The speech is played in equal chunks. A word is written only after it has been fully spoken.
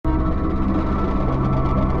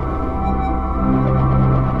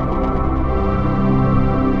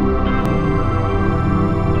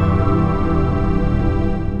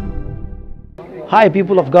Hi,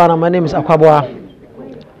 people of Ghana. My name is Akwaboah.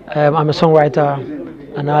 I'm a songwriter,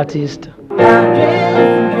 an artist.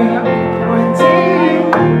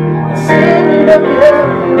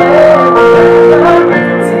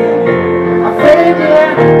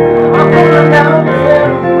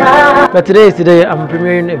 But today is today. I'm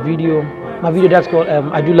premiering a video. My video that's called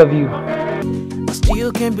 "I Do Love You." I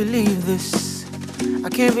still can't believe this. I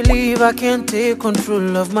can't believe I can't take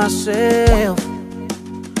control of myself,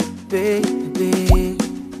 baby.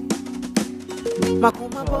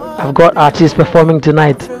 I've got artists performing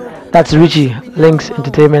tonight. That's Richie, Lynx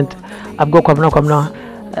Entertainment. I've got Kwabena,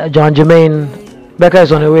 John Jermaine. Becca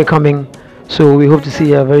is on her way coming, so we hope to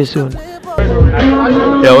see her very soon.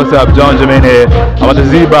 Yeah, what's up? John Jermaine here. I'm at the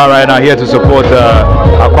Z Bar right now, here to support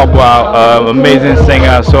Akwaboah, amazing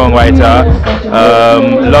singer, songwriter.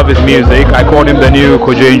 Love his music. I called him the new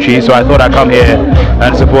Kojoinchi, so I thought I'd come here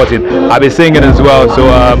and support him. I'll be singing as well, so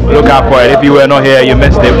look out for it. If you were not here, you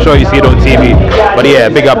missed it. I'm sure you see it on TV. But yeah,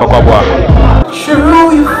 big up Akwaboah.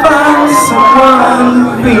 True, you find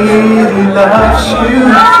someone who really loves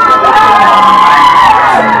you.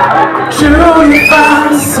 True, you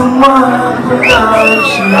find someone who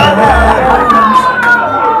loves you.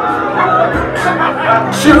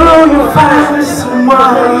 True, you find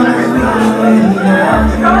someone who really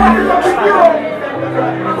loves you.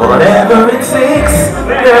 Whatever it takes,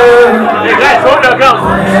 girl.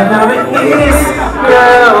 Whatever it is,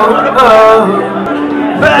 girl. Oh.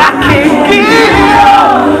 But I can't give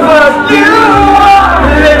what you are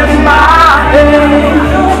in my head.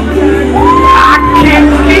 I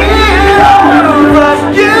can't give what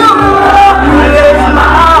you are in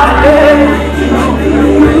my head.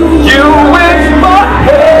 You in my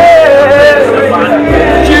head.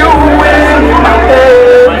 You in my head.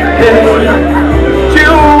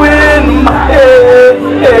 You in my head.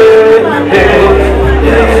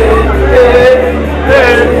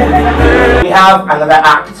 We have another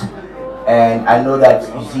act, and I know that,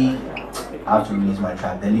 you see, I have to release my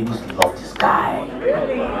track. The labels love this guy.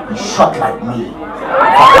 He's shot like me.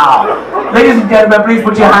 Wow. Ladies and gentlemen, please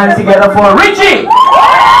put your hands together for Richie!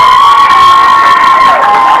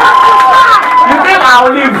 You think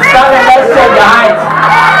I'll leave? Stand and let's set the height.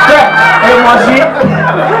 Hey,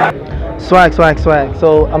 Swag.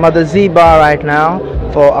 So I'm at the Z Bar right now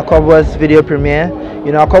for Akwaboah's video premiere.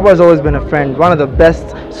 You know, Akwaboah has always been a friend, one of the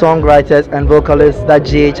best songwriters and vocalists that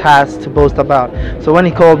GH has to boast about. So when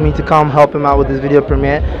he called me to come help him out with his video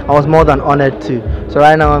premiere, I was more than honored to. So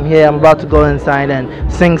right now I'm here, I'm about to go inside and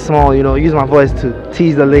sing small, you know, use my voice to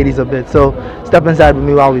tease the ladies a bit. So step inside with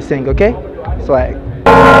me while we sing, okay? Swag.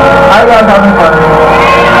 How you guys having fun?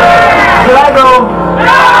 Should I go?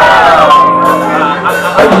 No!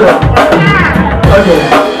 Okay.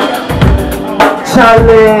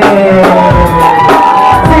 Charlie!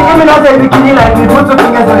 Give me not a bikini like me, put two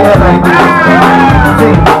fingers on your head like this.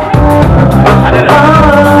 Sing. I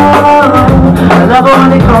love when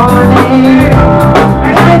they call me. Yeah.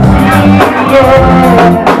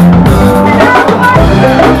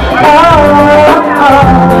 I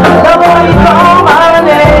love when you call my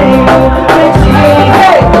name.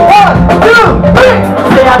 Hey, 1, 2, 3.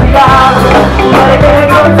 Say I'll be out. I can't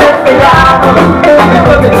go take me out.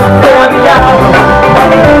 Say I'll be out.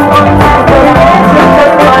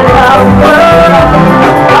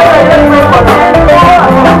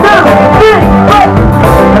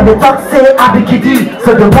 And they talk say I be kiddie, so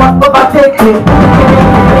they won't overtake me.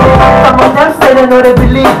 Some of them say they know they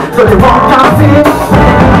believe, so they won't come see it.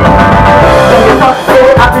 And they talk say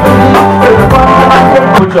I be kiddie, so they won't overtake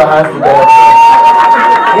me. Put your hands together.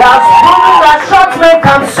 He has proven that short men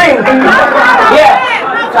can sing. Yeah.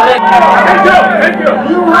 Thank you.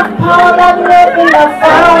 You have power that nothing has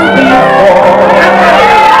found before.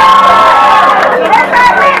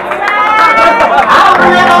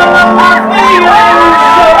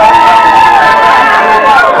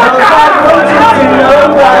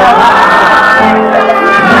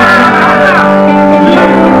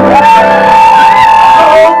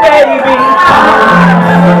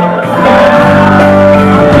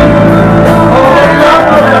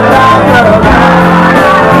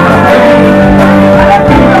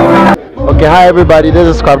 Okay, hi everybody, this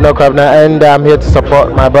is Kwabena, and I'm here to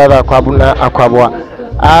support my brother Akwaboah.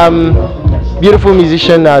 Beautiful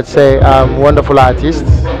musician, I'd say, wonderful artist.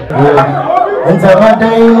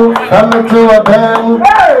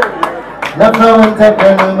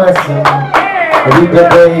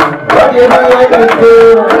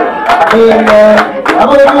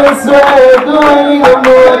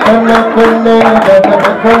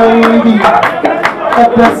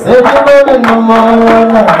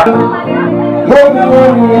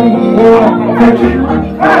 You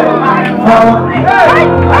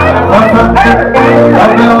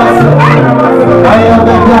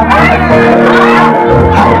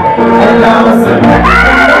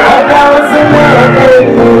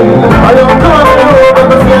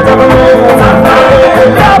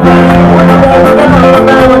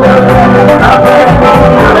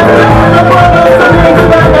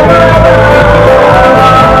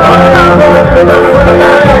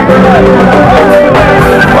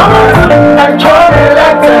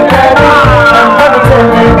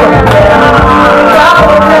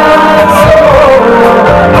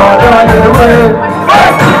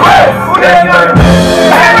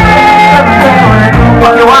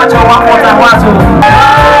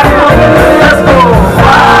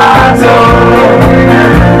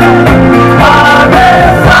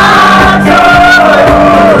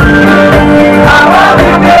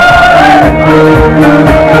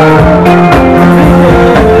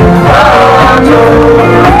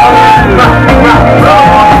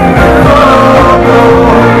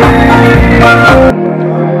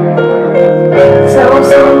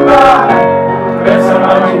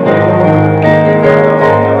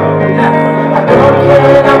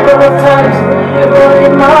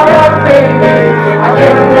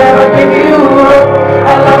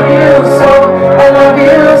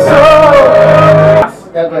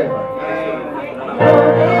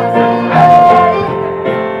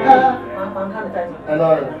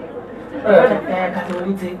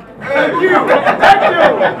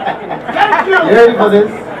ready for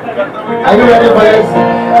this? Are you ready for this?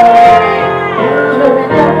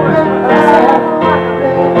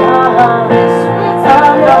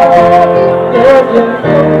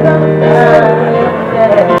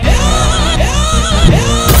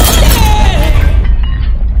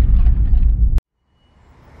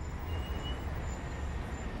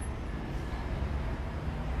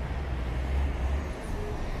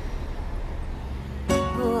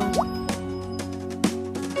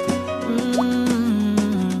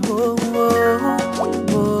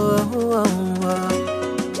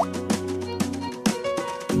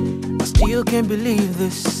 Can't believe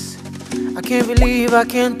this. I can't believe I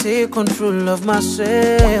can't take control of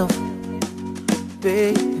myself,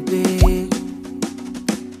 baby.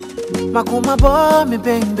 Makoma boy me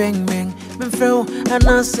bang bang bang. Me feel and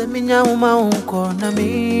I say me nya uma unko na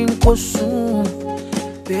me nkosu,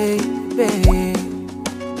 baby.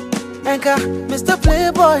 Enka Mr.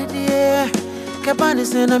 Playboy dear. Kapani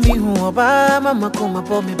say na me hu oba mama koma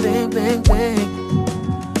boy me bang bang bang.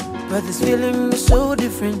 But this feeling is so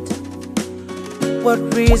different. What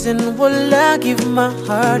reason will I give my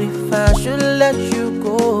heart if I should let you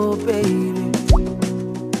go, baby?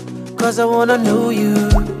 Cause I wanna know you.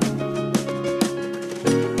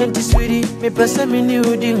 And this sweetie, me pesa me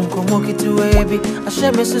new ding komoki to baby. I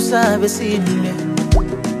share me so sabe sin me.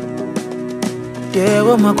 Yeah,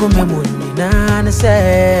 what my come money na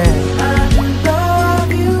say. I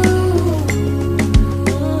love you,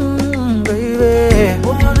 baby.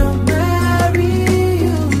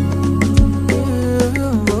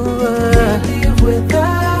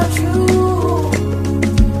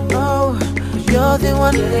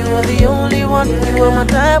 You are the only one, you are my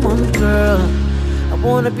diamond girl. I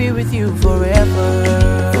wanna be with you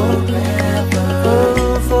forever. Forever,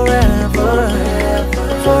 oh, forever,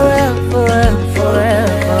 forever,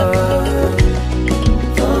 forever.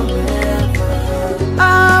 I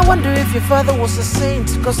wonder if your father was a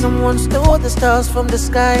saint, cause someone stole the stars from the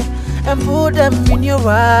sky and put them in your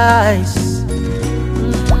eyes.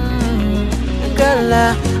 Girl,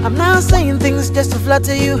 I'm not saying things just to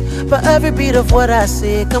flatter you, but every bit of what I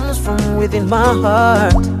say comes from within my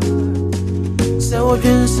heart. So you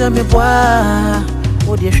can say me boy,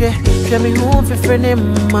 would you share me home for friend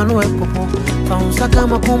Manuel Popo? Found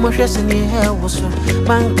Sakama Kuma Shessing hair was so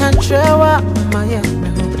man can't share what my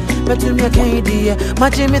but to me I can't dear.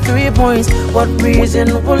 Matching me 3 points. What reason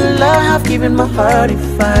will I have given my heart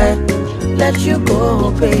if I let you go,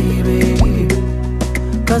 baby?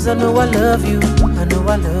 Cause I know I love you, I know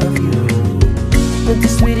I love you. But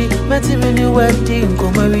this sweetie, met him in your wedding,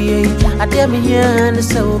 come away. I dare me here and it's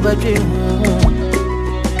so bad dream.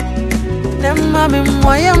 Then mommy,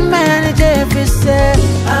 why a manager if he said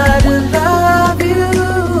I do love you?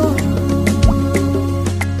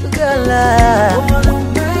 Girl, I wanna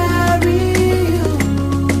marry you.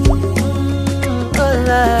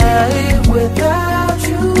 Alive without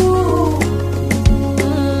you.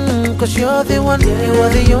 Cause you're the one, you are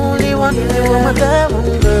the only one, you are my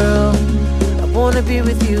diamond girl. I wanna be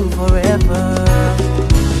with you forever.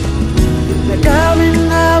 Like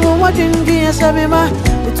darling, I will watch you in the Sabima.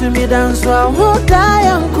 Between me dance, so I won't die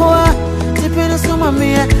and core. The Depending on my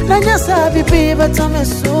man, not just happy, but tell me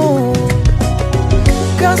so.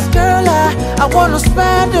 Cause girl, I wanna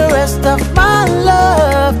spend the rest of my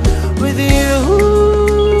love with you.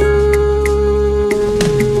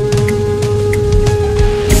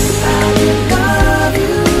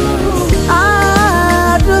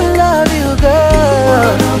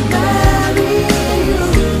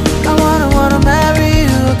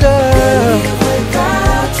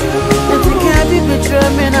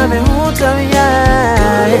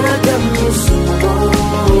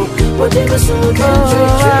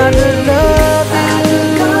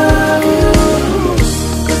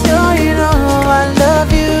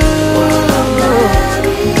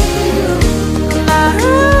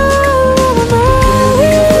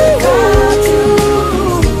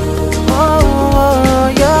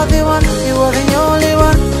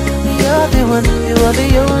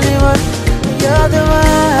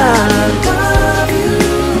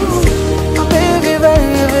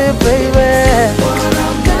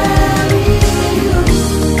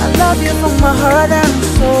 My heart and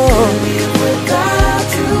soul.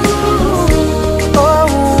 Without you,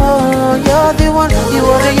 oh, you're the one, you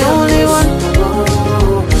are the only one.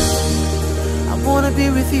 I wanna be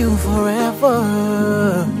with you forever.